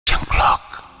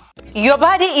Your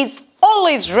body is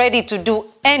always ready to do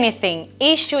anything.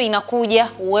 Issue inakuja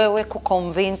wewe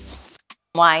kuconvince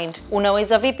mind.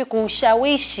 Unaweza vipi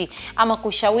kushawishi ama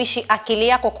kushawishi akili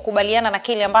yako kukubaliana na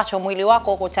kile ambacho mwili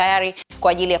wako uko tayari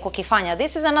kwa ajili ya kukifanya.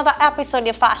 This is another episode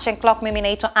ya Fashion Clock. Mimi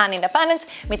naitwa Ann Independent.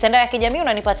 Mitandao ya kijamii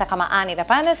unanipata kama Ann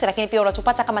Independent, lakini pia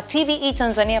unatupata kama TVE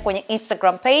Tanzania kwenye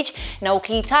Instagram page. Na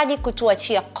ukihitaji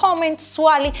kutuachia comment,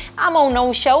 swali ama una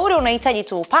ushauri unahitaji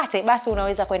tuupate, basi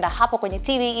unaweza kwenda hapo kwenye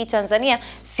TVE Tanzania.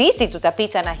 Sisi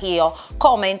tutapita na hiyo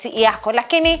comment yako.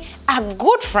 Lakini a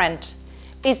good friend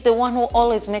is the one who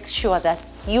always makes sure that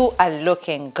you are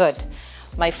looking good.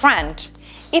 My friend,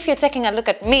 if you're taking a look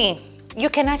at me, you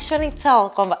can actually tell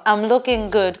kwamba I'm looking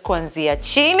good kuanzia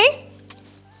chini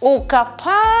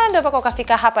ukapanda mpaka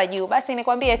ukafika hapa juu. Basi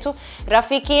nikwambie tu,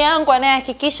 rafiki yangu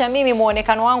anayehakikisha mimi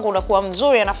muonekano wangu unakuwa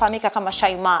mzuri anafahamika kama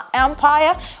Shaima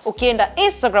Empire. Ukienda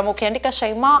Instagram ukiandika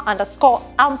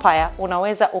Shaima_Empire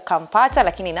unaweza ukampata,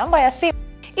 lakini namba ya simu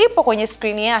ipo kwenye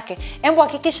screen yake. Hebu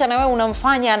hakikisha na wewe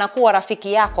unamfanya anakuwa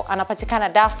rafiki yako. Anapatikana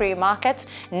Dafri Market.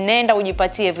 Nenda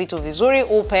ujipatie vitu vizuri,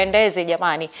 upendeze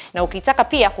jamani. Na ukitaka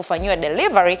pia kufanywa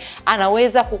delivery,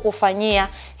 anaweza kukufanyia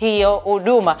hiyo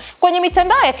huduma. Kwenye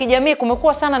mitandao ya kijamii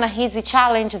kumekuwa sana na hizi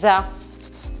challenge za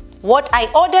what I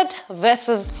ordered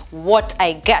versus what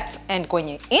I get. And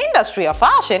kwenye industry of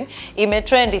fashion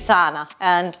imetrendi sana.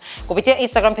 And kupitia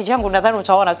Instagram page yangu nadhani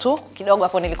utaona tu kidogo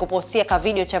hapo nilikupostia ka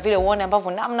video cha vile uone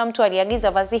ambavyo namna mtu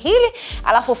aliagiza vazi hili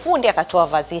alafu fundi akatoa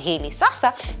vazi hili.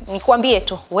 Sasa nikwambie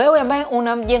tu, wewe ambaye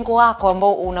una mjengo wako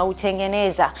ambao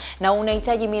unautengeneza na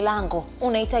unahitaji milango,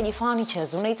 unahitaji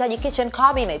furnitures, unahitaji kitchen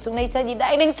cabinet, unahitaji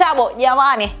dining table,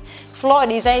 jamani, floor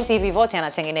designs hivi vote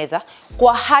anatengeneza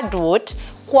kwa hardwood,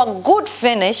 kwa good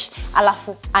finish,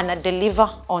 alafu ana deliver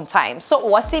on time. So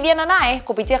wasiliana naye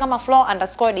kupitia kama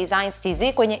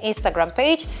floor_designs_tz kwenye Instagram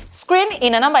page. Screen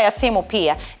ina namba ya simu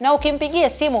pia. Na ukimpigia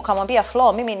simu kamwambia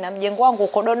Floor, mimi nina mjengo wangu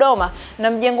uko Dodoma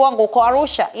na mjengo wangu uko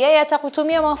Arusha, yeye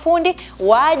atakutumia mafundi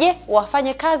waje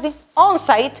wafanye kazi on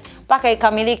site mpaka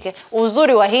ikamilike.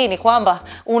 Uzuri wa hii ni kwamba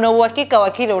una uhakika wa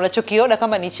kile unachokiona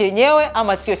kama ni chenyewe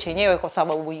ama sio chenyewe, kwa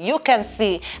sababu you can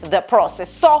see the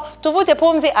process. So tuvute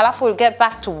pumzi alafu we'll get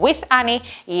back to With Annie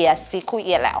ya siku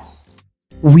ya leo.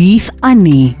 With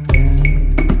Annie.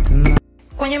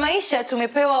 Kwenye maisha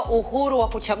tumepewa uhuru wa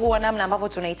kuchagua namna ambavyo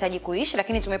tunahitaji kuishi,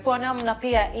 lakini tumepewa namna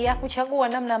pia ya kuchagua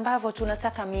namna ambavyo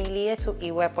tunataka miili yetu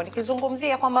iwepo.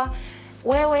 Nikizungumzia kwamba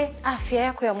wewe afya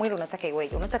yako ya mwili unataka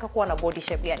iweje, unataka kuwa na body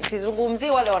shape gani. Sizungumzii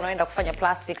wale wanaoenda kufanya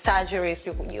plastic surgeries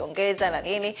kujiongeza na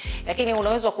nini, lakini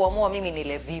unaweza kuamua mimi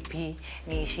nile vipi,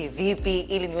 niishi vipi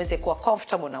ili niweze kuwa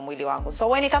comfortable na mwili wangu. So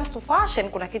when it comes to fashion,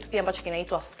 kuna kitu pia ambacho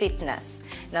kinaitwa fitness.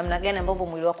 Namna gani ambavyo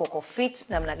mwili wako uko fit,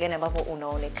 namna gani ambavyo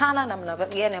unaonekana, namna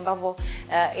gani ambavyo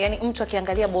yani mtu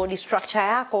akiangalia body structure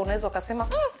yako unaweza kusema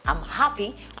I'm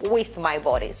happy with my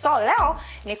body. So leo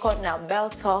niko na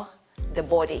Belto the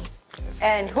Body.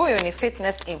 And huyu ni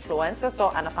fitness influencer, so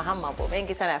anafahamu mambo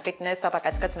mengi sana ya fitness. Hapa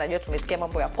katikati najua tumesikia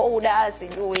mambo ya powder,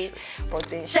 sijui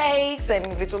protein shakes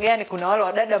and vitu gani. Kuna wale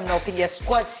wadada mnaopiga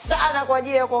squat sana kwa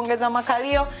ajili ya kuongeza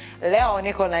makalio. Leo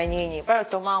niko na nyinyi.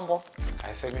 Belto, mambo?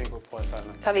 Aisema niko poa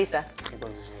sana. Kabisa. Niko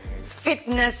vizuri.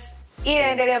 Fitness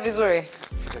inaendelea vizuri?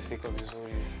 Fitness iko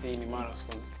vizuri. Hii ni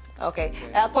marathon. Okay.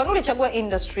 Kwa nini ulichagua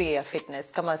industry ya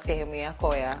fitness kama sehemu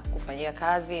yako ya kufanyia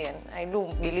kazi? And I do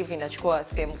believe inachukua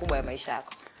sehemu kubwa ya maisha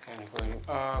yako.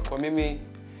 Kwa mimi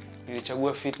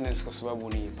nilichagua fitness kwa sababu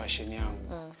ni passion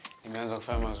yangu. Nimeanza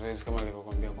kufanya mazoezi kama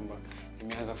nilivyokuambia kwamba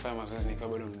nimeanza kufanya mazoezi nikiwa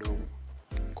bado mdogo.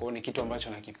 Kwa hiyo ni kitu ambacho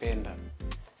nakipenda.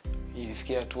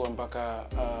 Ilifikia tu mpaka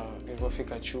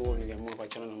nilipofika chuo niliamua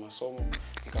kuachana na masomo,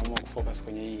 nikaamua kufocus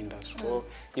kwenye hii industry. Kwa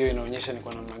hiyo inaonyesha ni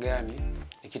kwa namna gani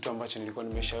ni kitu ambacho nilikuwa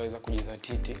nimeshaweza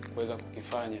kujizatiti kuweza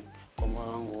kukifanya kwa moyo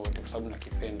wangu wote kwa sababu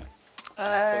nakipenda.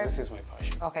 So this is my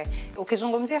passion. Okay.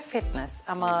 Ukizungumzia fitness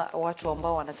ama watu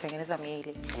ambao wanatengeneza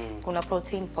miili, kuna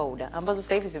protein powder ambazo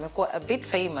sasa hivi zimekuwa a bit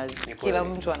famous. Kila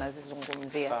mtu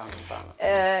anazizungumzia.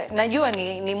 Sana. Najua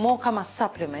ni more kama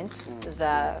supplements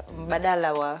za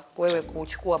badala wa wewe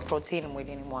kuchukua protein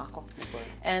mwilini mwako.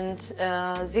 And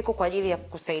ziko kwa ajili ya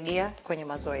kukusaidia kwenye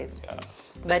mazoezi.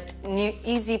 But ni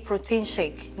easy protein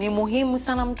shake ni muhimu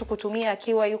sana mtu kutumia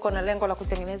akiwa yuko na lengo la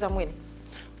kutengeneza mwili.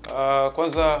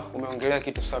 Kwanza umeongelea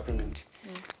kitu supplement.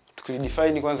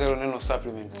 Tukidefine kwanza hilo neno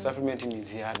supplement. Supplement ni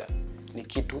ziada. Ni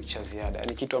kitu cha ziada.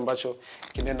 Ni kitu ambacho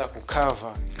kinaenda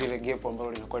kucover ile gap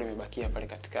ambalo linakuwa limebakia pale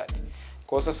katikati.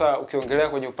 Kwa sasa ukiongelea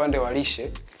kwenye upande wa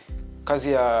lishe,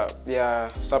 kazi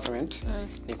ya supplement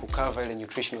ni kucover ile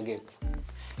nutritional gap.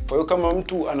 Kwa hiyo kama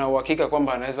mtu ana uhakika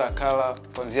kwamba anaweza akala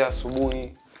kuanzia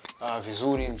asubuhi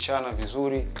vizuri, mchana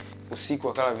vizuri, usiku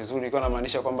akala vizuri, nilikuwa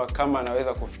namaanisha kwamba kama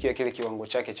anaweza kufikia kile kiwango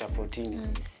chake cha protini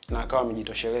na akawa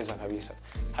amejitosheleza kabisa,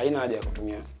 haina haja ya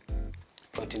kutumia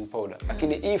protein powder.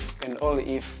 Lakini if and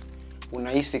only if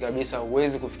unahisi kabisa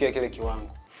huwezi kufikia kile kiwango,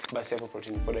 basi hapo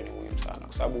protein powder ni muhimu sana,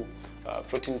 kwa sababu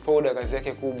protein powder kazi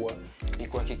yake kubwa ni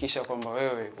kuhakikisha kwamba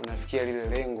wewe unafikia lile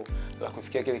lengo la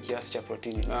kufikia kile kiasi cha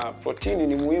protini. Na protini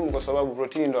ni muhimu kwa sababu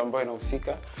protini ndio ambayo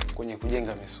inahusika kwenye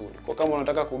kujenga misuli. Kwa kama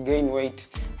unataka ku gain weight,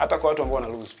 hata kwa watu ambao wana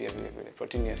lose pia vile vile,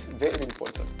 protein is very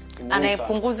important.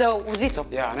 Anayepunguza uzito?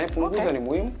 Yeah, anayepunguza ni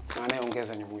muhimu na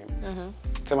anayeongeza ni muhimu.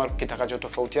 Sema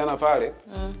kitakachotofautiana pale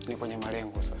ni kwenye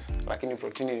malengo sasa. Lakini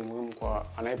protini ni muhimu kwa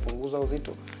anayepunguza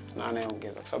uzito na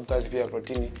anayeongeza. Kwa sababu kazi pia ya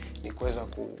protini ni kuweza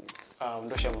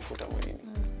kuondosha mafuta mwilini.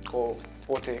 Kwa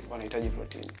wote wanahitaji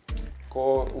protini.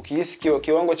 Kwa ukihisi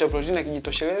kiwango cha protini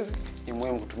hakijitoshelezi, ni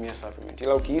muhimu kutumia supplement.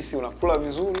 Ila ukihisi unakula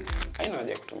vizuri, haina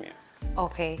haja ya kutumia.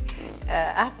 Okay.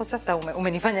 Hapo sasa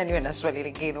umenifanya niwe na swali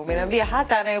lingine. Umeniambia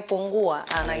hata anayepungua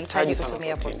anahitaji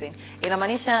kutumia protein.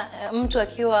 Inamaanisha mtu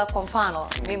akiwa kwa mfano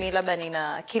mimi labda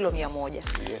nina kilo 100. Yes.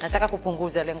 Nataka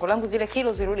kupunguza, lengo langu zile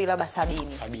kilo zirudi labda 70.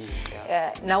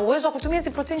 Yeah. Na uwezo wa kutumia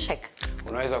hizi protein shake?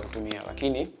 Unaweza kutumia,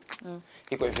 lakini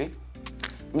iko hivi.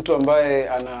 Mtu ambaye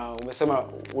umesema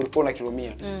ulikuwa na kilo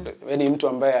 100. Yaani mtu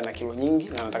ambaye ana kilo nyingi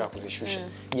na anataka kuzishusha.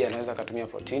 Je, anaweza kutumia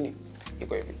protini?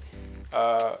 Iko hivi.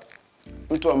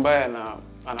 Mtu ambaye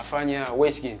anafanya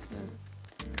weight gain,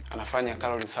 anafanya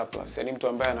calorie surplus. Yaani mtu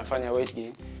ambaye anafanya weight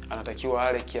gain anatakiwa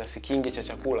ale kiasi kingi cha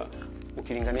chakula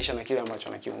ukilinganisha na kile ambacho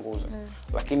anakiunguza.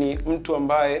 Lakini mtu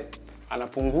ambaye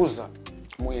anapunguza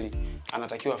mwili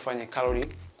anatakiwa afanye calorie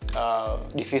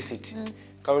deficit.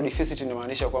 Calorie deficit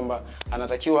inamaanisha kwamba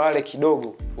anatakiwa ale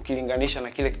kidogo ukilinganisha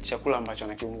na kile chakula ambacho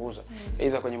anakiunguza,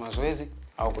 aidha kwenye mazoezi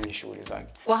au kwenye shughuli zake.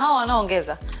 Kwa hao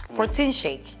wanaoongeza protein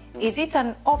shake, is it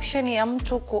an option ya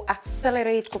mtu ku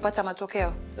accelerate kupata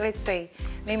matokeo? Let's say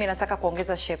mimi nataka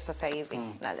kuongeza shape sasa hivi.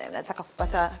 Nataka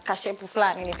kupata ka shape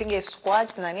fulani, nipige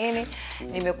squats na nini.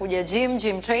 Nimekuja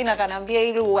gym trainer kananiambia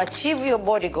ili uachieve your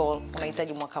body goal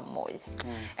unahitaji mwaka mmoja.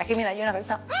 Lakini mimi najiona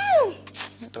kabisa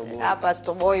hapa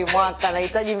stoboi mwaka,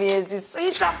 nahitaji miezi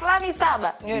 6 fulani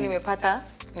 7 niwe nimepata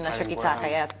ninachokitaka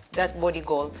ya that body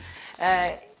goal.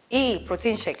 Hii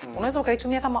protein shake unaweza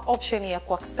ukaitumia kama option ya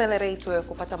kuaccelerate wewe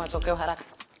kupata matokeo haraka?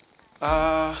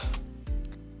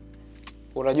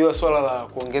 Unajua swala la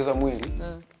kuongeza mwili,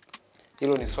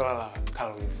 hilo ni swala la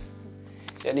calories.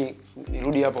 Yaani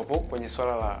nirudi hapo kwenye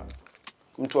swala la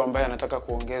mtu ambaye anataka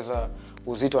kuongeza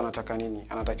uzito anataka nini?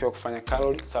 Anatakiwa kufanya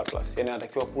calorie surplus. Yaani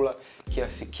anatakiwa kula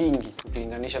kiasi kingi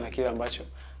ukilinganisha na kile ambacho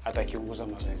atakiunguza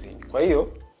mazoezini. Kwa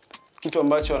hiyo kitu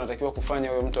ambacho anatakiwa kufanya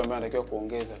huyo mtu ambaye anatakiwa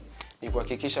kuongeza ni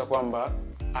kuhakikisha kwamba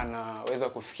anaweza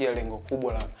kufikia lengo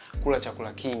kubwa la kula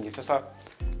chakula kingi. Sasa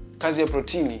kazi ya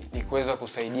protini ni kuweza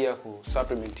kusaidia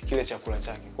kusupplement kile chakula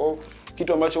chake. Kwa hiyo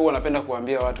kitu ambacho huwa napenda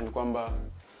kuambia watu ni kwamba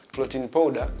protein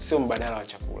powder sio mbadala wa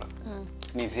chakula.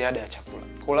 Ni ziada ya chakula.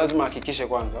 Kwa hiyo lazima ahakikishe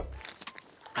kwanza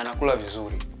anakula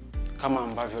vizuri kama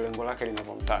ambavyo lengo lake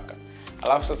linavyomtaka.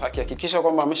 Alafu sasa akihakikisha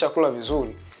kwamba ameshakula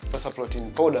vizuri, sasa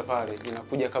protein powder pale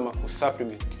inakuja kama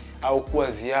kusupplement au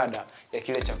kuwa ziada ya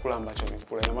kile chakula ambacho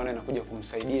amekula. Ina maana inakuja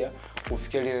kumsaidia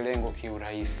kufikia lile lengo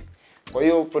kiurahisi. Kwa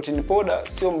hiyo protein powder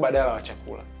sio mbadala wa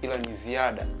chakula, ila ni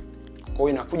ziada. Kwa hiyo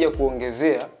inakuja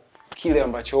kuongezea kile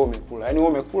ambacho umekula. Yaani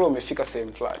umekula umefika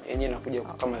sehemu fulani, yenyewe inakuja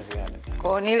kama ziada. Kwa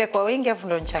hiyo nile kwa wingi afu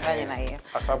ndo nichanganye na hiyo.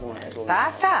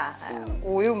 Sasa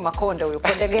huyu Makonde huyu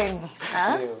Konde Gang.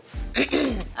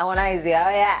 Harmnize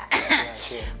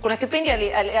kuna kipindi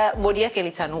body yake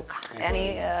ilitanuka.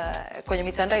 Yaani kwenye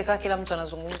mitandao ikawa kila mtu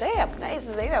anazungumza, Harmnize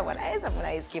sasa hivi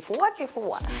Harmnize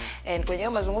kifua. And kwenye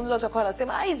hiyo mazungumzo watu wakawa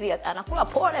wanasema hizi anakula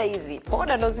poda hizi.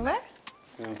 Poda ndo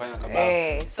zimefanya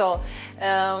kabisa. So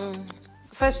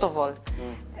first of all,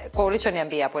 kwa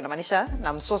ulichoniambia hapo inamaanisha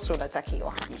na msosi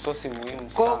unatakiwa. Msosi muhimu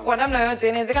sana. Kwa namna yote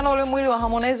inawezekana ule mwili wa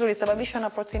Harmnize ulisababishwa na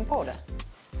protein powder?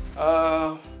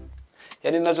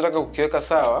 Yaani ninachotaka kukiweka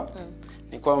sawa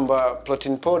ni kwamba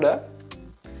protein powder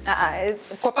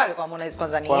kwa pale kwa Harmnize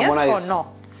kwanza ni yes or no?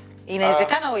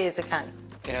 Inawezekana au haiwezekani?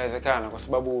 Inawezekana kwa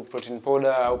sababu protein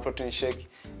powder au protein shake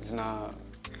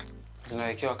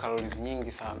zinawekewa calories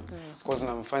nyingi sana. Kwa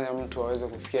zinamfanya mtu aweze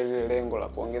kufikia lile lengo la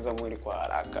kuongeza mwili kwa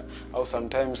haraka, au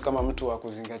sometimes kama mtu wa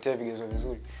kuzingatia vigezo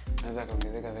vizuri anaweza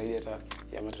kaongezeka zaidi hata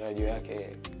ya matarajio yake.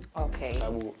 Okay.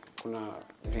 Sababu kuna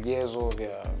vigezo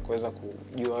vya kuweza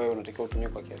kujua wewe unatakiwa utumie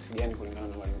kwa kiasi gani kulingana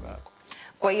na malengo yako.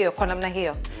 Kwa hiyo kwa namna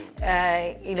hiyo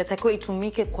inatakiwa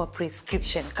itumike kwa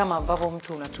prescription kama ambavyo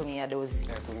mtu unatumia dozi.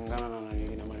 Kulingana na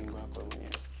malengo yako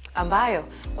mwenyewe. ambayo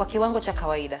kwa kiwango cha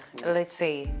kawaida, let's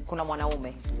say kuna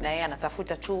mwanaume na yeye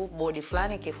anatafuta tu body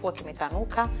fulani, kifua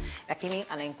kimetanuka, lakini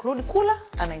ana include kula,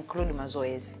 ana include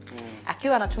mazoezi.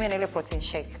 Akiwa anatumia na ile protein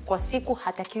shake, kwa siku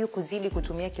hatakiwi kuzidi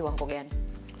kutumia kiwango gani?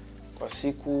 Kwa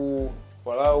siku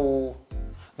walau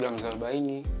gramu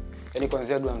 40, yani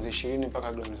kuanzia gramu 20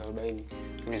 mpaka gramu 40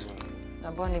 reasonable.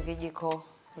 Ambao ni vijiko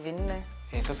 4.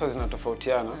 Sasa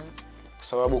zinatofautiana kwa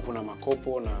sababu kuna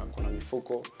makopo na kuna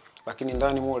mifuko, lakini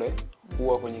ndani mule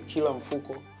huwa kwenye kila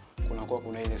mfuko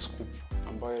kuna ile scoop,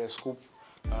 ambayo ile scoop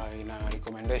ina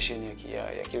recommendation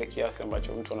ya kile kiasi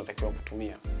ambacho mtu anatakiwa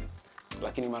kutumia.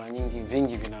 Lakini mara nyingi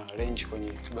vingi vina range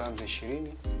kwenye gramu 20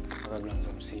 mpaka gramu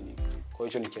 50. Kwa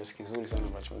hiyo ni kiasi kizuri sana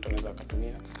ambacho mtu anaweza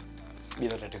akatumia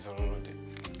bila tatizo lolote.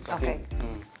 Okay.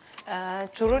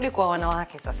 Turudi kwa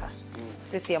wanawake sasa.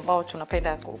 Sisi ambao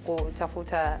tunapenda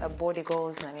kutafuta body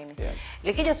goals na nini.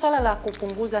 Likija swala la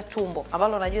kupunguza tumbo,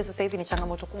 ambalo najua sasa hivi ni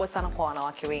changamoto kubwa sana kwa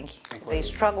wanawake wengi. They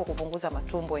struggle kupunguza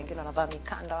matumbo, wengine wanavaa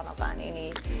mikanda, wanavaa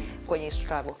nini kwenye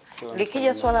struggle.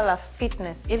 Likija swala la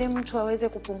fitness, ili mtu aweze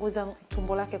kupunguza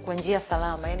tumbo lake kwa njia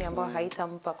salama, yani ambayo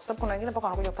haitampa, kwa sababu kuna wengine mpaka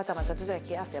wanakuja kupata matatizo ya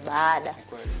kiafya baada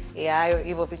ya hayo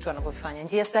hivyo vitu wanavyofanya.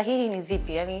 Njia sahihi ni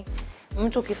zipi? Yani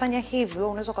mtu ukifanya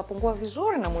hivyo unaweza kupungua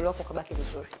vizuri na mwili wako ukabaki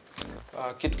vizuri.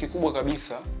 Kitu kikubwa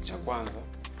kabisa cha kwanza,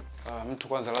 mtu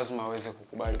kwanza lazima aweze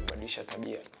kukubali kubadilisha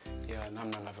tabia ya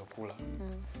namna anavyokula.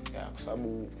 Kwa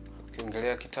sababu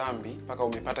ukiongelea kitambi mpaka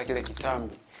umepata kile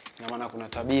kitambi, ina maana kuna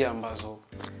tabia ambazo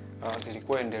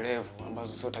zilikuwa endelevu,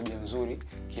 ambazo sio tabia nzuri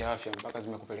kiafya mpaka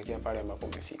zimekupelekea pale ambapo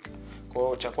umefika. Kwa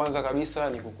hiyo cha kwanza kabisa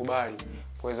ni kukubali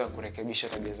kuweza kurekebisha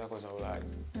tabia zako za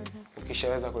ulaji.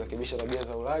 Ukishaweza kurekebisha tabia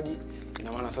za ulaji,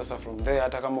 ina maana sasa from there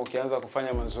hata kama ukianza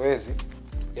kufanya mazoezi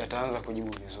yataanza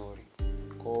kujibu vizuri.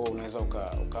 Kwa hiyo unaweza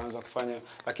ukaanza kufanya,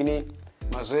 lakini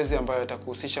mazoezi ambayo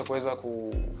yatakuhusisha kuweza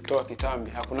kutoa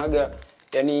kitambi, hakunaga,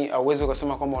 yani hauwezi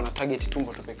ukasema kwamba una target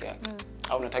tumbo tu peke yake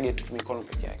au una target tu mikono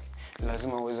peke yake.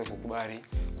 Lazima uweze kukubali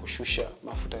kushusha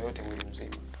mafuta yote mwili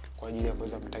mzima kwa ajili ya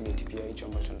kuweza kutarget pia hicho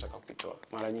ambacho nataka kukitoa.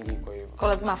 Mara nyingi iko hivyo. Kwa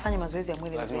lazima afanye mazoezi ya mwili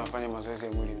mzima. Lazima afanye mazoezi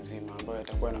ya mwili mzima ambayo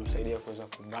yatakuwa yanamsaidia kuweza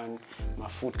kuburn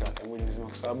mafuta ya mwili mzima,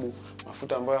 kwa sababu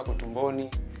mafuta ambayo yako tumboni,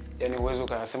 yani uwezo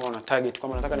ukasema una target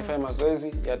kama nataka nifanye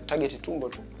mazoezi ya target tumbo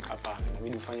tu, hapana.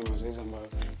 Inabidi ufanye mazoezi ambayo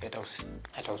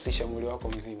yatahusisha mwili wako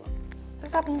mzima.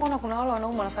 Sasa hapo mbona kuna wale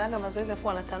wanaume wanafanya mazoezi afu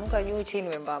wanatanuka juu chini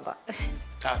wembamba?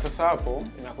 Sasa hapo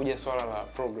inakuja swala la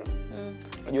program.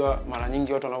 Unajua mara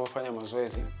nyingi watu wanapofanya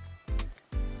mazoezi,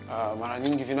 mara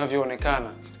nyingi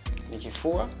vinavyoonekana ni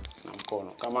kifua na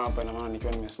mkono. Kama hapa ina maana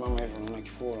nikiwa nimesimama hivi unaona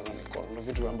kifua na mikono. Ndio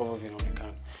vitu ambavyo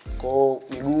vinaonekana. Kwa hiyo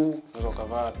miguu unaweza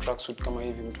kuvaa tracksuit kama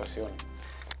hivi mtu asione.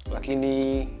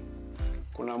 Lakini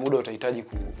kuna muda utahitaji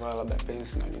kuvaa labda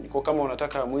pants na nini. Kwa kama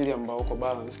unataka mwili ambao uko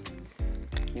balanced,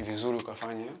 ni vizuri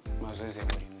ukafanya mazoezi ya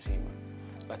mwili mzima.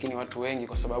 Lakini watu wengi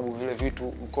kwa sababu vile vitu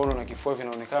mkono na kifua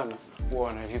vinaonekana, huwa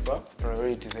wanavipa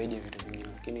priority zaidi ya vitu vingine.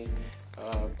 Lakini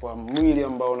kwa mwili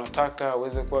ambao unataka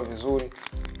uweze kuwa vizuri,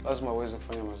 lazima uweze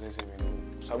kufanya mazoezi ya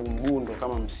miguu, kwa sababu mguu ndo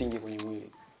kama msingi kwenye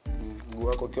mwili. Mguu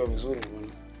wako ukiwa vizuri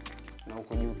na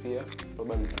huko juu pia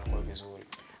probably utakuwa vizuri.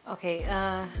 Okay,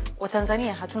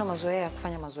 Watanzania hatuna mazoea ya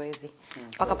kufanya mazoezi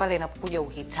mpaka pale inapokuja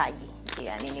uhitaji.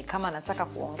 Yani ni kama nataka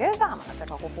kuongeza ama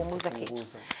nataka kupunguza kitu.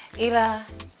 Ila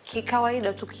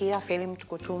kikawaida tu kiafya, ili mtu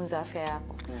kutunza afya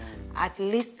yako, at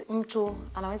least mtu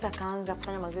anaweza kaanza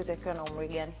kufanya mazoezi akiwa na umri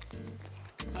gani?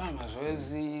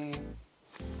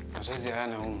 Mazoezi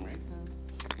hayana umri.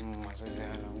 Mazoezi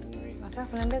hayana umri. Nataka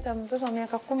kuniambia mtoto wa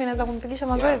miaka 10 anaweza kumpigisha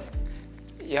mazoezi?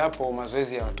 Yapo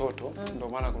mazoezi ya watoto, ndio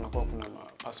maana kuna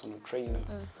personal trainer.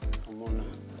 Umeona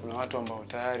kuna watu ambao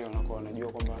tayari wanakuwa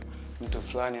wanajua kwamba mtu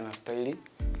fulani anastahili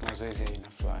mazoezi ya aina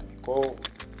fulani. Kwa hiyo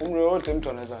umri wote mtu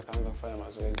anaweza akaanza kufanya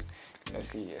mazoezi,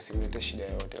 asimlete shida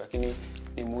yoyote, lakini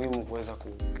ni muhimu kuweza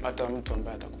kupata mtu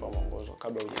ambaye atakupa mwongozo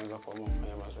kabla hujaanza kuamua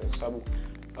kufanya mazoezi, kwa sababu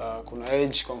kuna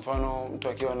age. Kwa mfano mtu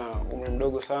akiwa na umri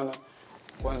mdogo sana,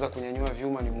 kuanza kunyanyua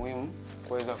vyuma ni muhimu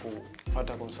kuweza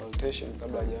kupata consultation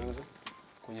kabla hajaanza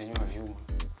kunyanyua vyuma.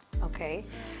 Okay.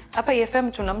 Hapa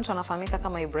EFM tuna mtu anafahamika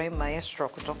kama Ibrahim Maestro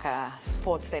kutoka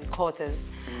Sports Headquarters.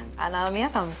 Ana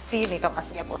miaka 50 kama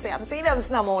sijakosea,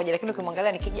 51, lakini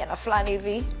ukimwangalia ni kijana fulani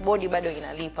hivi, body bado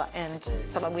inalipa. And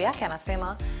sababu yake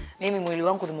anasema mimi mwili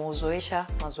wangu nimeuzoesha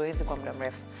mazoezi kwa muda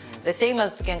mrefu. The same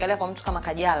as tukiangalia kwa mtu kama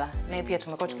Kajala, naye pia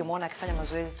tumekuwa tukimuona akifanya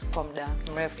mazoezi kwa muda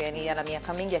mrefu, yani ana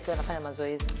miaka mingi akiwa anafanya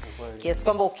mazoezi. Kiasi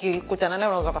kwamba ukikutana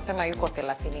naye unaweza kusema yuko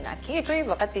 30 na kitu hivi,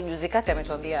 wakati juzi kati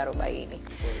ametuambia 40.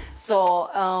 So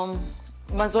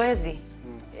mazoezi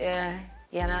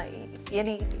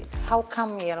yani how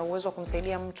come yana uwezo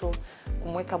kumsaidia mtu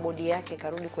kumweka body yake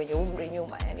karudi kwenye umri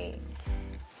nyuma? Yani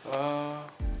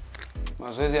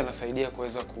Mazoezi yanasaidia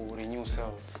kuweza ku-renew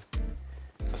cells.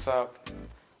 Sasa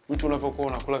mtu unapokuwa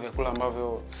unakula vyakula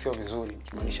ambavyo sio vizuri,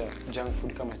 kimaanisha junk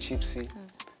food kama chipsi,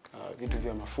 vitu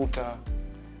vya mafuta,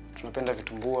 tunapenda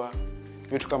vitumbua,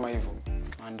 vitu kama hivyo,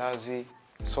 mandazi,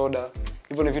 soda,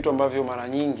 hivyo ni vitu ambavyo mara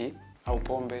nyingi, au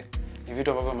pombe, ni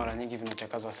vitu ambavyo mara nyingi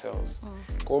vinachakaza cells.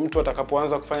 Kwa mtu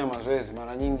atakapoanza kufanya mazoezi,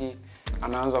 mara nyingi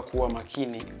anaanza kuwa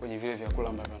makini kwenye vile vyakula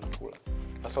ambavyo anakula.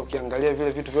 Sasa ukiangalia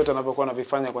vile vitu vyote anavyokuwa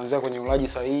anavifanya kuanzia kwenye ulaji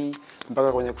sahihi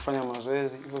mpaka kwenye kufanya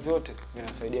mazoezi, hivyo vyote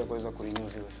vinasaidia kuweza kurenew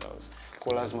zile cells.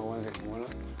 Kwa lazima uanze kumuona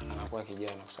anakuwa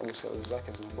kijana kwa sababu cells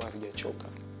zake zinakuwa hazijachoka.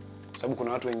 Kwa sababu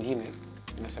kuna watu wengine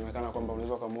inasemekana kwamba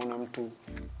unaweza kumuona mtu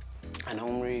ana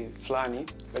umri fulani,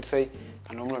 let's say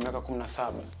ana umri wa miaka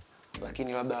 17,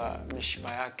 lakini labda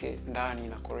mishipa yake ndani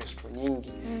na cholesterol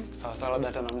nyingi, sawa sawa labda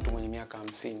hata na mtu mwenye miaka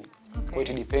 50. Kwa hiyo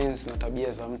it depends na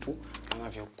tabia za mtu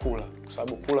anavyokula, kwa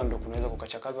sababu kula ndio kunaweza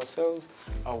kukachakaza cells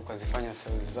au ukazifanya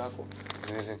cells zako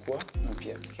ziweze kuwa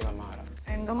mpya kila mara.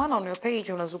 Ndio maana on your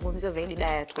page unazungumzia zaidi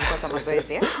diet kuliko hata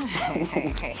mazoezi.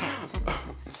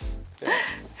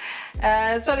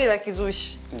 Swali la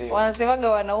kizushi. Wanasemaga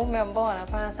wanaume ambao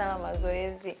wanafanya sana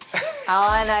mazoezi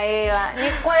hawana hela. Ni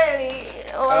kweli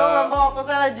wanaume ambao wako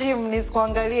sana gym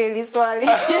nisikuangalie hili swali.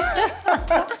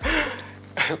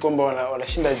 Kwamba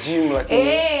wanashinda gym lakini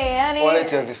yani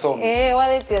wallet hazisomi.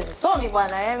 Wallet hazisomi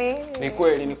bwana, yani ni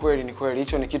kweli.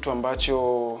 Hicho ni kitu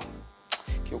ambacho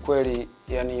kiukweli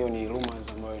yani hiyo ni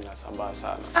rumors ambayo inasambaa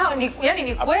sana. Ni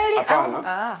kweli au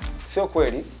sio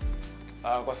kweli?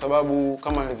 Kwa sababu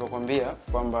kama nilivyokuambia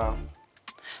kwamba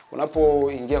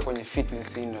unapoingia kwenye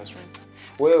fitness industry,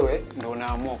 wewe ndio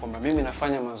unaamua kwamba mimi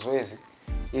nafanya mazoezi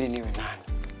ili niwe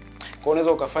nani. Kwa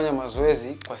unaweza ukafanya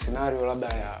mazoezi kwa scenario labda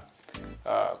ya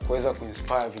kuweza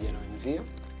kuinspire vijana wenzio.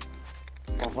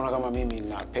 Kwa mfano kama mimi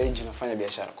na page nafanya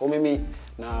biashara. Kwa mimi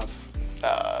na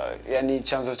yani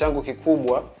chanzo changu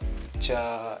kikubwa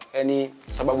cha yani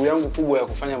sababu yangu kubwa ya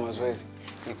kufanya mazoezi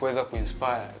ni kuweza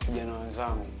kuinspire vijana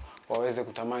wenzangu waweze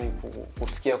kutamani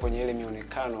kufikia kwenye ile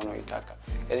mionekano wanayoitaka,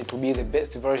 yani to be the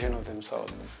best version of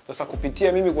themselves. Sasa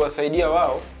kupitia mimi kuwasaidia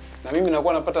wao, na mimi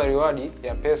nakuwa napata reward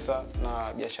ya pesa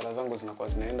na biashara zangu zinakuwa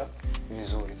zinaenda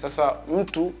vizuri. Sasa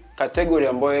mtu category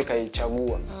ambayo yeye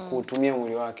kaichagua kutumia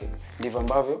mwili wake ndivyo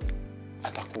ambavyo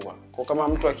atakuwa. Kwa kama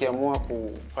mtu akiamua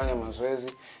kufanya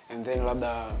mazoezi and then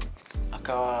labda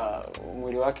akawa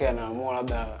mwili wake anaamua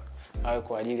labda au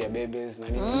kwa ajili ya bebes na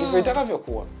nini, ndivyo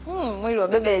itakavyokuwa. Mwili wa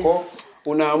bebes. Kwa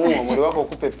unaamua mwili wako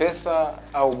ukupe pesa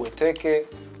au bweteke,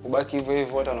 ubaki hivyo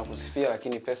hivyo hata anakusifia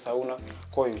lakini pesa huna,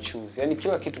 kwa you choose. Yani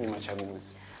kila kitu ni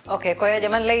machaguzi. Okay, kwa hiyo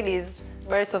jamani ladies,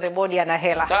 birth of the body ana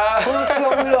hela.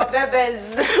 Sio mwili wa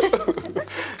bebes.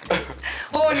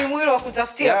 Ni mwili wa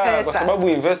kutafutia pesa. Kwa sababu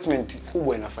investment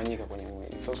kubwa inafanyika kwenye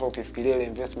mwili. Sasa ukifikiria ile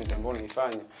investment ambayo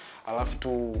unaifanya, alafu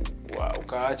tu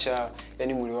ukaacha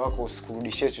yani mwili wako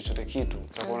usikurudishie chochote kitu,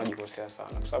 utakuwa unajikosea sana.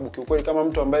 Kwa sababu kiukweli kama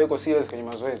mtu ambaye yuko serious kwenye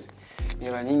mazoezi,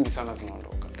 hela nyingi sana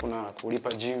zinaondoka. Kuna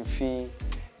kulipa gym fee,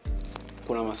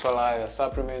 kuna masuala hayo ya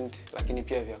supplement, lakini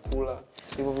pia vyakula.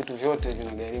 Hivyo vitu vyote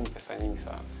vinagharimu pesa nyingi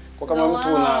sana. Kwa kama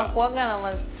mtu kuaga na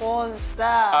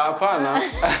masponsor. Hapana.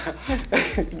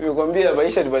 Nimekwambia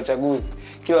maisha ni machaguzi.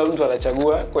 Kila mtu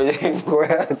anachagua kwenye ngo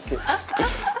yake.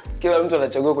 Kila mtu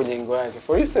anachagua kwenye ngo yake.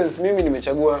 For instance, mimi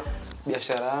nimechagua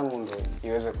biashara yangu ndio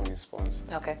iweze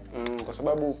kunisponsor. Okay. Kwa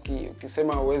sababu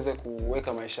ukisema uweze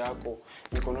kuweka maisha yako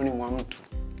mikononi mwa mtu,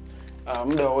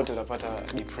 muda wote utapata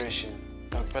depression.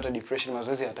 Na ukipata depression,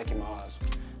 mazoezi hayataki mawazo.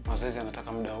 Mazoezi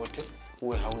yanataka muda wote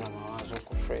uwe hauna mawazo,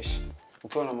 uko fresh.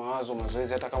 Ukiwa na mawazo,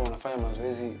 mazoezi hata kama unafanya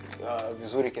mazoezi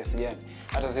vizuri kiasi gani,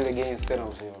 hata zile gains tena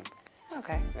usione.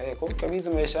 Okay. Kwa kabisa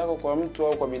maisha yako kwa mtu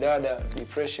au kwa bidada,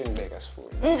 depression like us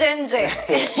full. Nje.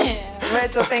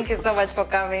 Reto, thank you so much for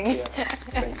coming. Yeah,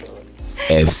 thanks a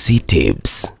lot. FC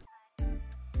Tips.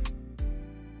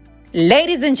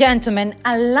 Ladies and gentlemen,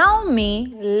 allow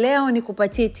me leo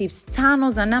nikupatie tips 5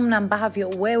 za namna ambavyo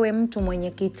wewe mtu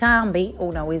mwenye kitambi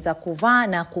unaweza kuvaa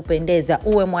na kupendeza,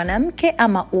 uwe mwanamke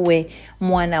ama uwe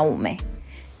mwanaume.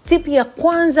 Tip ya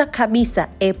kwanza kabisa,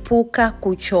 epuka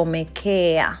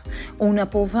kuchomekea.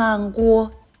 Unapovaa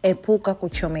nguo, epuka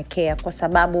kuchomekea, kwa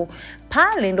sababu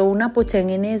pale ndo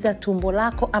unapotengeneza tumbo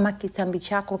lako ama kitambi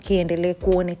chako kiendelee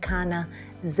kuonekana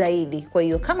zaidi. Kwa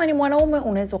hiyo kama ni mwanaume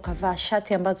unaweza ukavaa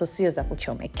shati ambazo sio za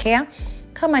kuchomekea.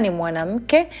 Kama ni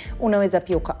mwanamke unaweza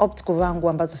pia ukaopt kuvaa nguo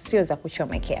ambazo sio za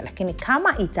kuchomekea. Lakini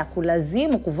kama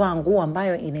itakulazimu kuvaa nguo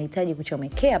ambayo inahitaji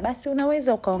kuchomekea, basi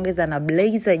unaweza ukaongeza na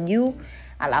blazer juu,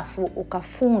 alafu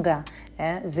ukafunga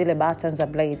zile buttons za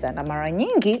blazer. Na mara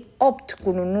nyingi opt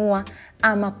kununua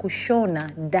ama kushona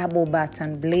double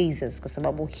button blazers, kwa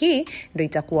sababu hii ndio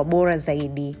itakuwa bora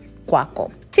zaidi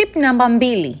kwako. Tip namba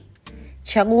 2,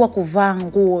 chagua kuvaa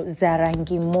nguo za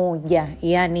rangi moja,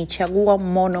 yani chagua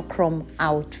monochrome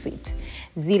outfit,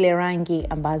 zile rangi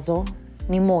ambazo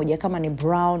ni moja. Kama ni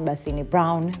brown basi ni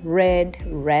brown,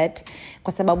 red,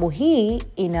 kwa sababu hii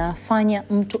inafanya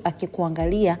mtu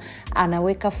akikuangalia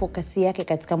anaweka focus yake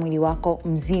katika mwili wako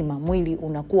mzima. Mwili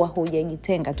unakuwa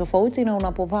hujajitenga, tofauti na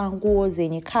unapovaa nguo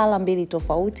zenye color mbili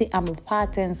tofauti ama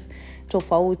patterns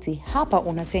tofauti. Hapa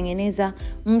unatengeneza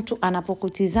mtu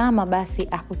anapokutizama basi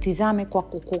akutizame kwa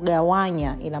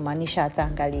kukugawanya. Inamaanisha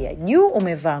ataangalia juu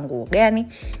umevaa nguo gani,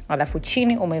 alafu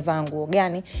chini umevaa nguo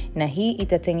gani, na hii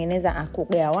itatengeneza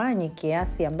akugawanye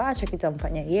kiasi ambacho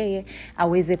kitamfanya yeye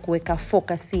aweze kuweka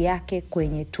focus yake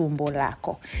kwenye tumbo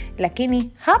lako.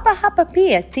 Lakini hapa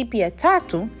pia tip ya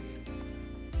 3,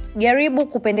 jaribu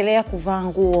kupendelea kuvaa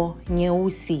nguo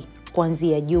nyeusi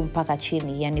kuanzia juu mpaka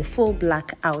chini, yani full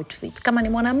black outfit. Kama ni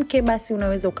mwanamke basi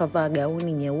unaweza ukavaa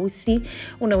gauni nyeusi,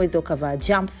 unaweza ukavaa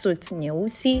jumpsuit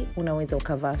nyeusi, unaweza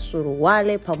ukavaa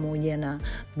suruali pamoja na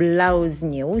blouse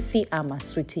nyeusi ama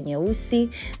suit nyeusi.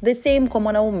 The same kwa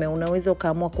mwanaume, unaweza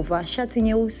ukaamua kuvaa shati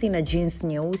nyeusi na jeans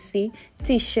nyeusi,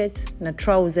 t-shirt na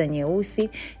trouser nyeusi.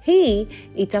 Hii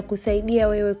itakusaidia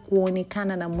wewe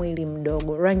kuonekana na mwili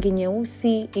mdogo. Rangi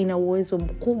nyeusi ina uwezo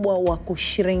mkubwa wa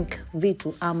kushrink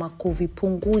vitu ama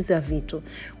kuvipunguza vitu.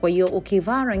 Kwa hiyo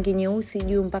ukivaa rangi nyeusi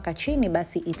juu mpaka chini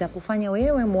basi itakufanya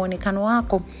wewe muonekano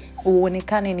wako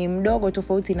uonekane ni mdogo,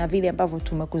 tofauti na vile ambavyo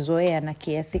tumekuzoea, na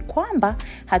kiasi kwamba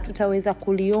hatutaweza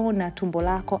kuliona tumbo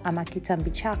lako ama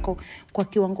kitambi chako kwa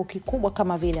kiwango kikubwa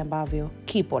kama vile ambavyo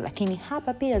kipo. Lakini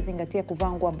hapa pia zingatia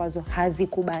kuvaa nguo ambazo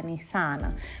hazikubani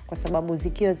sana, kwa sababu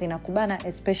zikiwa zinakubana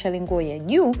especially nguo ya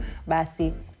juu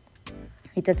basi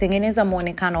itatengeneza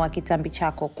muonekano wa kitambi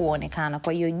chako kuonekana.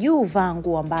 Kwa hiyo juu vaa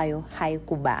nguo ambayo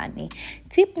haikubani.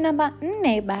 Tip namba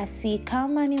 4, basi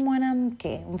kama ni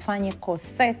mwanamke mfanye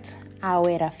corset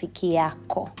awe rafiki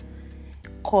yako.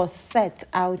 Corset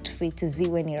outfit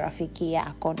ziwe ni rafiki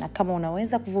yako, na kama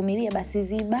unaweza kuvumilia basi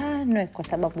zibanwe, kwa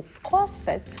sababu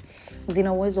corset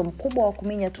zina uwezo mkubwa wa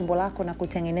kuminya tumbo lako na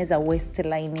kutengeneza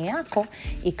waistline yako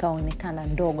ikaonekana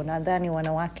ndogo. Nadhani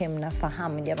wanawake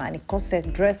mnafahamu jamani, corset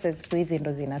dresses hizi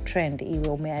ndo zina trend. Iwe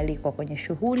umealikwa kwenye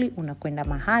shughuli, unakwenda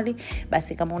mahali,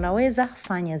 basi kama unaweza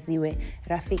fanya ziwe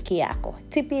rafiki yako.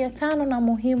 Tip ya 5 na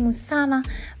muhimu sana,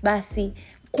 basi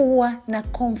kuwa na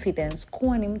confidence,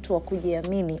 kuwa ni mtu wa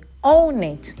kujiamini. Own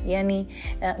it, yani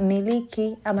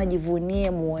miliki ama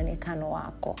jivunie muonekano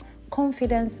wako.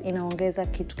 Confidence inaongeza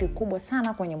kitu kikubwa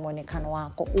sana kwenye muonekano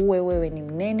wako. Uwe wewe ni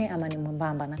mnene ama ni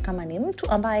mwembamba, na kama ni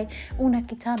mtu ambaye una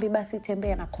kitambi basi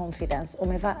tembea na confidence.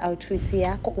 Umevaa outfit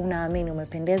yako, unaamini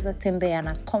umependeza, tembea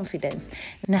na confidence.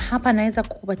 Na hapa naweza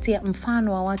kukupatia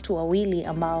mfano wa watu wawili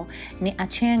ambao ni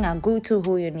Achenga Gutu.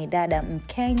 Huyu ni dada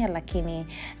Mkenya lakini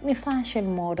ni fashion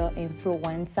model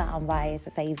influencer ambaye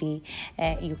sasa hivi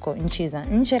yuko nchi za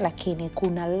nje, lakini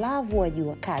kuna love wa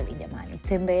jua kali jamani.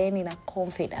 Tembeeni na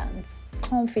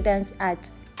confidence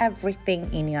at everything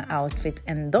in your outfit,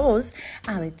 and those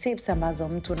are the tips ambazo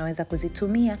mtu unaweza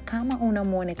kuzitumia kama una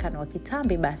muonekano wa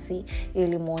kitambi, basi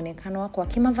ili muonekano wako wa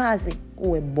kimavazi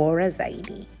uwe bora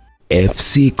zaidi.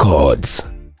 FC Codes.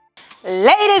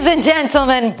 Ladies and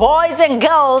gentlemen, boys and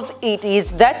girls, it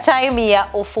is that time ya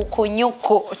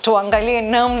ufukunyuku. Tuangalie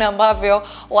namna ambavyo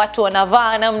watu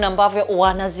wanavaa, namna ambavyo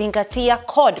wanazingatia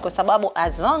code, kwa sababu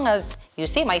as long as you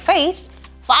see my face,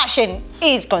 fashion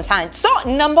is concerned. So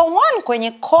number 1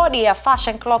 kwenye kodi ya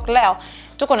fashion clock leo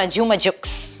tuko na Juma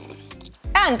Jux.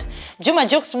 And Juma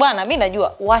Jux bwana, mimi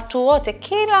najua watu wote,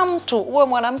 kila mtu, uwe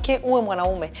mwanamke uwe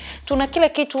mwanaume, tuna kile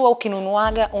kitu wewe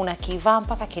ukinunuaga unakivaa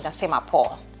mpaka kinasema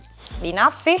poa.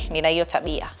 Binafsi nina hiyo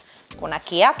tabia. Kuna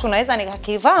kiatu naweza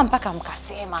nikakivaa mpaka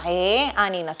mkasema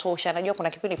ani inatosha. Najua kuna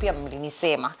kipindi pia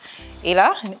mlinisema,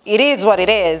 ila it is what it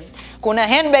is. Kuna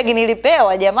handbag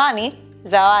nilipewa jamani,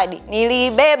 zawadi,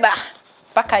 niliibeba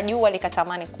mpaka jua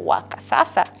likatamani kuwaka.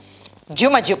 Sasa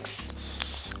Juma Jux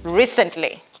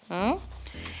recently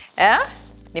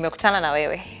nimekutana na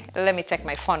wewe. Let me take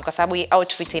my phone kwa sababu hii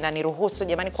outfit inaniruhusu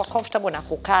jamani kwa comfortable na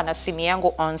kukaa na simu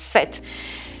yangu on set.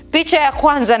 Picha ya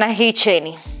kwanza na hii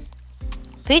cheni,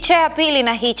 picha ya pili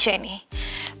na hii cheni,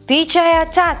 picha ya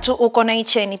 3 uko na hii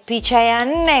cheni, picha ya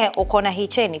 4 uko na hii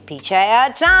cheni, picha ya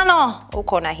 5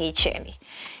 uko na hii cheni.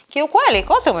 Kiukweli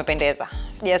kote umependeza.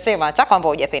 Sijasema hata kwamba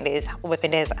hujapendeza.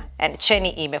 Umependeza and cheni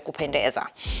imekupendeza.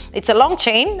 It's a long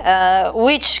chain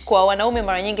which kwa wanaume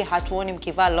mara nyingi hatuoni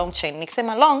mkivaa long chain.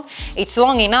 Nikisema long, it's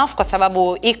long enough kwa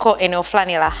sababu iko eneo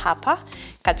fulani la hapa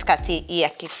katikati ya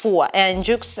kifua. And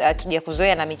jukes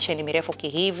tujakuzoea na micheni mirefu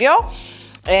kihivyo.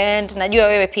 And najua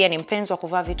wewe pia ni mpenzi wa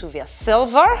kuvaa vitu vya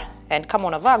silver, and kama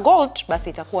unavaa gold basi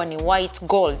itakuwa ni white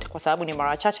gold kwa sababu ni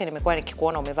mara chache nimekuwa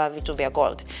nikikuona umevaa vitu vya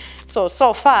gold.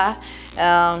 So far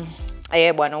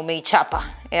bwana umeichapa.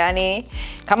 Yani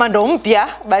kama ndo mpya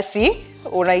basi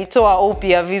unaitoa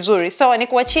upya vizuri. So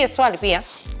nikuachie swali pia.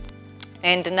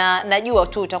 And najua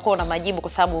tu utakuwa na majibu kwa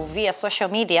sababu via social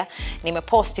media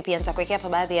nimeposti pia, nitakuwekea hapa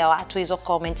baadhi ya watu hizo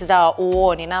comments zao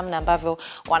uone namna ambavyo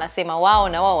wanasema wao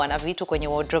na wao wana vitu kwenye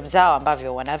wardrobe zao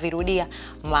ambavyo wanavirudia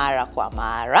mara kwa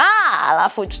mara,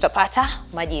 alafu tutapata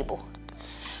majibu.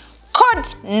 Code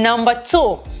number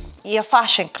 2 ya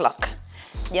fashion clock.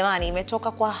 Jamani,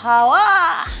 imetoka kwa hawa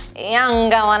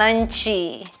Yanga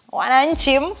wananchi.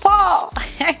 Wananchi mpo?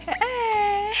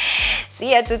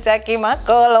 Siya tutaki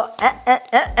makolo.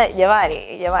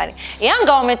 Jamani.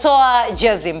 Yanga wametoa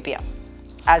jezi mpya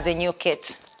as a new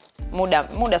kit.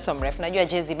 Muda so mrefu. Najua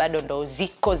jezi bado ndo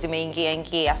ziko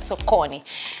zimeingia sokoni.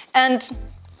 And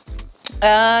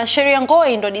Sheria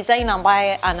Ngoi ndo designer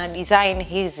ambaye ana design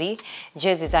hizi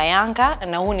jezi za Yanga,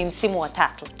 na huu ni msimu wa 3.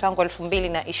 Tangu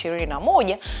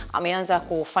 2021 ameanza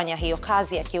kufanya hiyo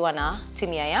kazi akiwa na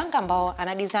timu ya Yanga ambao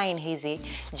ana design hizi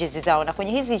jezi zao. Na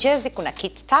kwenye hizi jezi kuna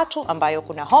kit 3 ambayo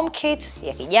kuna home kit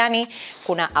ya kijani,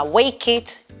 kuna away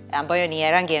kit ambayo ni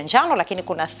ya rangi ya njano, lakini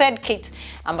kuna third kit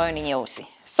ambayo ni nyeusi.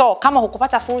 So kama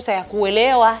hukupata fursa ya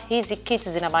kuelewa hizi kits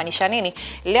zinamaanisha nini,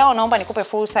 leo naomba nikupe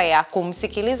fursa ya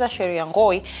kumsikiliza Sheria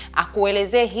Ngoi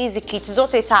akuelezee hizi kits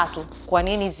zote 3 kwa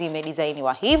nini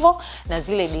zimedesigniwa hivyo na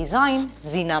zile design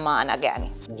zina maana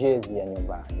gani. Jezi ya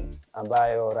nyumbani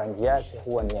ambayo rangi yake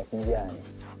huwa ni ya kijani.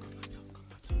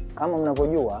 Kama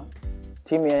mnavyojua,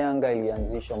 timu ya Yanga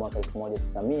ilianzishwa mwaka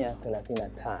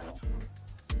 1935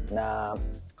 na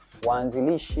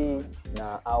waanzilishi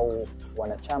au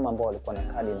wanachama ambao walikuwa na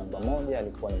kadi namba 1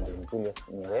 alikuwa ni Mwalimu Julius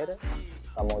Nyerere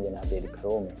pamoja na Abedi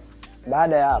Karume.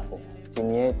 Baada ya hapo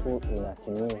timu yetu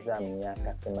inatimiza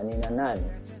miaka 88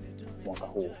 mwaka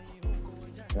huu.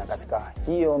 Na katika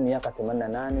hiyo miaka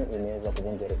 88 imeweza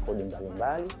kuvunja rekodi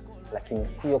mbalimbali, lakini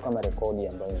sio kama rekodi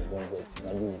ambayo imevunjwa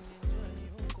majuzi.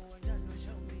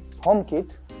 Home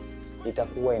kit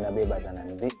itakuwa inabeba dhana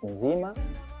nzima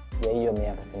ya hiyo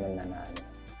miaka 88.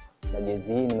 Na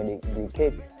jezi hii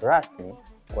nimededicate rasmi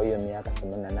kwa hiyo miaka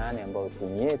 88 ambayo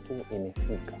timu yetu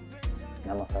imefika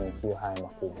na mafanikio haya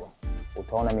makubwa.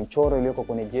 Utaona michoro iliyoko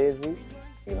kwenye jezi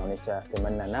inaonyesha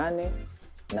 88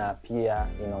 na pia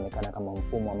inaonekana kama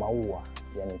mfumo wa maua,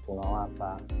 yani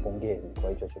tunawapa pongezi kwa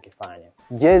hicho chokifanya.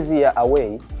 Jezi ya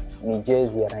away ni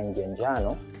jezi ya rangi ya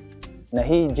njano, na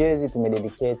hii jezi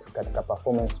tumededicate katika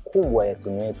performance kubwa ya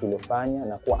timu yetu iliyofanya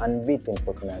na kuwa unbeaten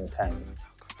 49 times.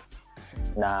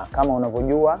 Na kama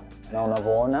unavyojua na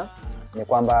unavyoona ni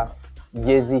kwamba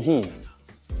jezi hii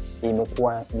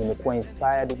imekuwa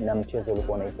inspired na mchezo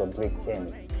ulikuwa unaitwa Greek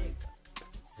tennis.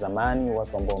 Zamani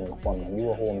watu ambao mlikuwa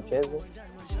mnajua huo mchezo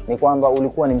ni kwamba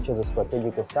ulikuwa ni mchezo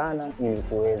strategic sana ili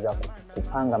kuweza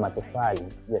kupanga matofali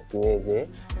yasiweze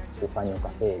kufanya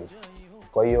ukafeli.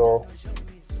 Kwa hiyo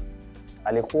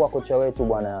alikuwa kocha wetu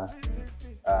bwana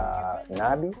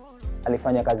Nabi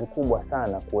alifanya kazi kubwa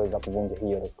sana kuweza kuvunja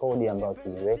hiyo rekodi ambayo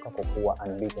tuliweka kwa kuwa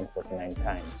unbeaten 49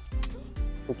 times.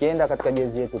 Tukienda katika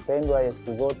jezi yetu pendwa ya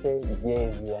siku zote,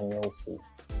 jezi ya nyeusi.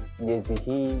 Jezi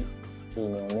hii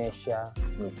inaonyesha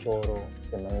michoro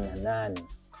 88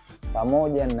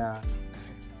 pamoja na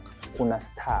kuna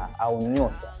star au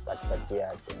nyota katikati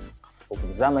yake.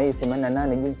 Ukitazama hii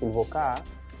 88 jinsi ilivyokaa,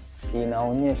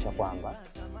 inaonyesha kwamba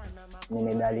ni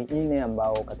medali 4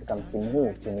 ambao katika msimu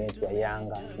huu timu yetu ya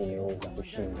Yanga imeweza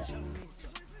kushinda.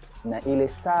 Na ile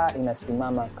star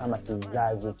inasimama kama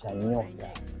kizazi cha nyota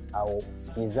au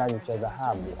kizazi cha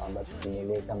dhahabu ambacho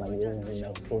kimeleta mageuzi na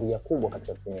historia kubwa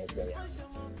katika timu yetu ya Yanga.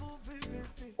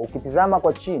 Ukitizama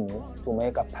kwa chini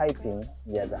tumeweka piping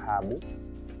ya dhahabu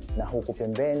na huku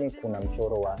pembeni kuna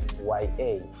mchoro wa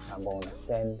YA ambao una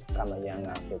stand kama Young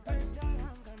Africa.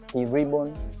 Hii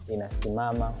ribbon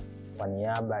inasimama kwa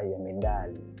niaba ya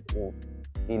medali,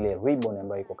 ile ribbon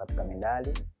ambayo iko katika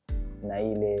medali, na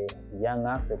ile Young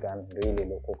African ndio ile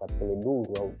iliyokuwa katika ile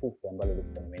duru au tufe ambalo liko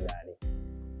kwenye medali.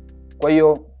 Kwa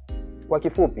hiyo kwa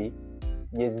kifupi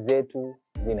jezi zetu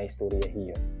zina historia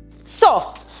hiyo. So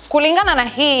kulingana na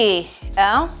hii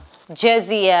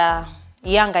jezi ya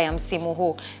Yanga ya msimu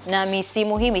huu na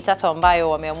misimu hii mitatu ambayo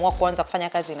wameamua kuanza kufanya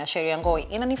kazi na Sheria Ngoi,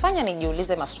 inanifanya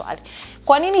nijiulize maswali.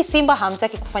 Kwa nini Simba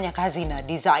hamtaki kufanya kazi na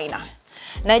designer?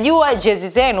 Najua jezi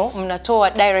zenu mnatoa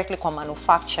directly kwa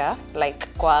manufacturer, like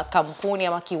kwa kampuni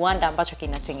ama kiwanda ambacho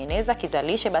kinatengeneza,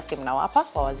 kizalishe, basi mnawapa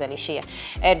wawazalishia.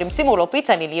 Msimu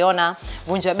uliopita niliona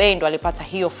Vunja Bei ndo alipata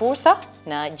hiyo fursa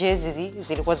na jezi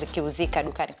zilikuwa zikiuzika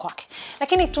dukani kwake.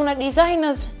 Lakini tuna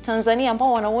designers Tanzania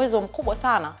ambao wana uwezo mkubwa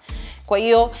sana. Kwa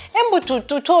hiyo hebu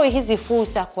tutoe hizi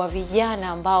fursa kwa vijana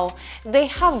ambao they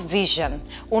have vision.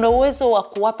 Una uwezo wa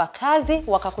kuwapa kazi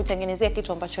wakakutengenezea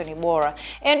kitu ambacho ni bora.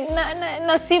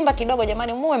 Na Simba kidogo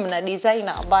jamani, muwe mna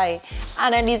designer ambaye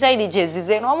ana design jezi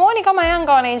zenu. Wamuoni kama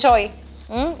Yanga wana enjoy?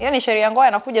 Yaani Sheria Ngoi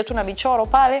anakuja tu na michoro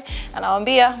pale,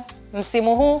 anawaambia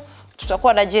msimu huu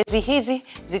tutakuwa na jezi hizi,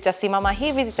 zitasimama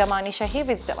hivi, zitamaanisha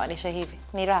hivi, zitamaanisha hivi.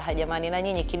 Ni raha jamani, na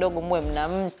nyinyi kidogo muwe mna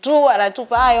mtu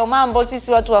anatupa hayo mambo,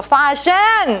 sisi watu wa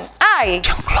fashion.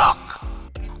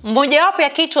 Mmoja wapo ya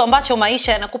kitu ambacho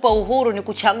maisha yanakupa uhuru ni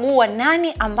kuchagua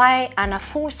nani ambaye ana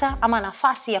fursa ama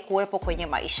nafasi ya kuwepo kwenye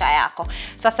maisha yako.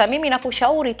 Sasa mimi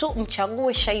nakushauri tu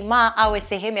mchague Shaimaa awe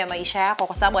sehemu ya maisha yako,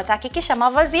 kwa sababu atahakikisha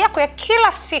mavazi yako ya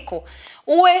kila siku,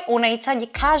 uwe unahitaji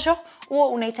casual, uwe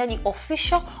unahitaji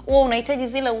official, uwe unahitaji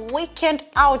zile weekend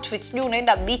outfits, juu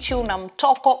unaenda beach, una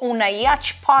mtoko, una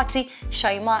yacht party,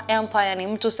 Shaimaa Empire ni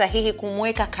mtu sahihi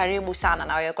kumweka karibu sana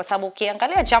na wewe. Kwa sababu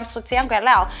ukiangalia jumpsuit yangu ya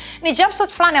leo ni jumpsuit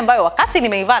fulani ambayo wakati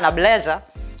nimeivaa na blazer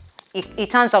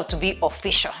it turns out to be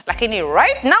official, lakini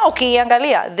right now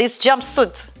ukiangalia this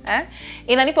jumpsuit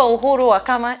inanipa uhuru wa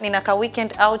kama ninaka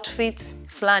weekend outfit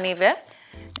fulani hivi.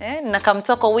 Na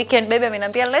kamtoko weekend baby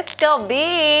ameniambia let's go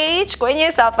beach,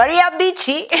 kwenye safari ya beach.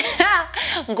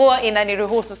 Nguo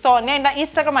inaniruhusu. So nenda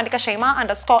Instagram andika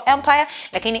Shaimaa_Empire,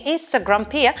 lakini Instagram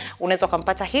pia unaweza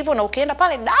kumpata hivyo, na ukienda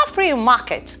pale Free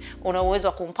Market una uwezo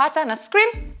wa kumpata, na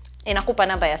screen inakupa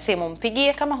namba ya simu,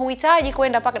 mpigie. Kama huhitaji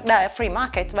kwenda paka Free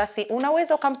Market, basi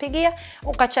unaweza ukampigia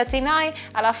ukachati naye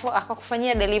alafu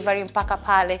akakufanyia delivery mpaka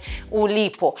pale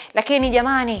ulipo. Lakini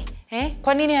jamani,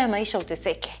 kwa nini haya maisha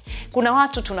uteseke? Kuna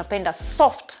watu tunapenda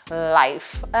soft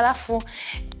life, alafu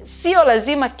sio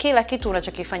lazima kila kitu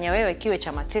unachokifanya wewe kiwe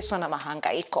cha mateso na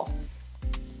mahangaiko.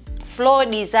 Flow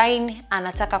Design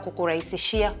anataka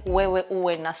kukurahisishia wewe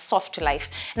uwe na soft life.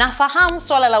 Nafahamu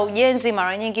swala la ujenzi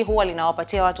mara nyingi huwa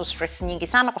linawapatia watu stress nyingi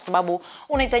sana, kwa sababu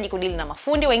unahitaji kudili na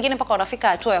mafundi, wengine mpaka wanafika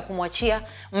hatua ya kumwachia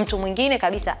mtu mwingine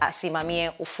kabisa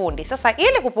asimamie ufundi. Sasa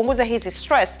ili kupunguza hizi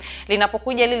stress,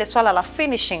 linapokuja lile swala la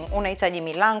finishing, unahitaji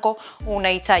milango,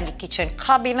 unahitaji kitchen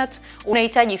cabinet,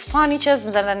 unahitaji furnitures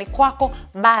ndani kwako,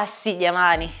 basi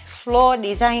jamani, Flow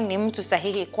Design ni mtu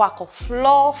sahihi kwako.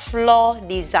 Flow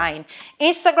Design.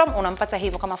 Instagram unampata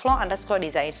hivyo kama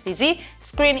flow_designs.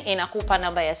 Screen inakupa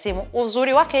namba ya simu.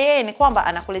 Uzuri wake yeye ni kwamba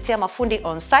anakuletea mafundi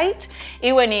on site,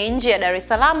 iwe ni nje ya Dar es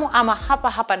Salaam ama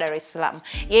hapa Dar es Salaam.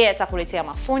 Yeye atakuletea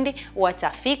mafundi,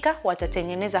 watafika,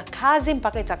 watatengeneza kazi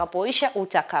mpaka itakapoisha,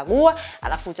 utakagua,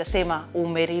 alafu utasema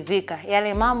umeridhika.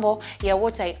 Yale mambo ya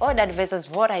what I ordered versus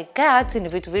what I got ni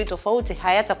vitu viwili tofauti,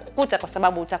 hayatakukuta kwa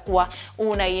sababu utakuwa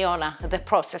unaiona the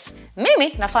process.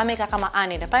 Mimi nafahamika kama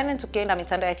Ann Independent. Ukienda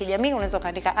mitandao ya kijamii unaweza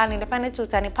kuandika Ann Independent,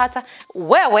 utanipata.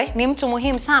 Wewe ni mtu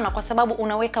muhimu sana kwa sababu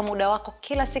unaweka muda wako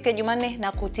kila siku ya Jumanne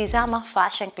na kutizama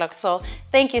Fashion Clock. So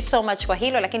thank you so much kwa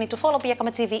hilo, lakini tufollow pia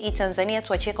kama TVE Tanzania,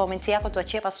 tuachie comment yako,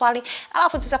 tuachie maswali,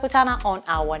 alafu tutakutana on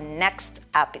our next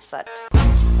episode.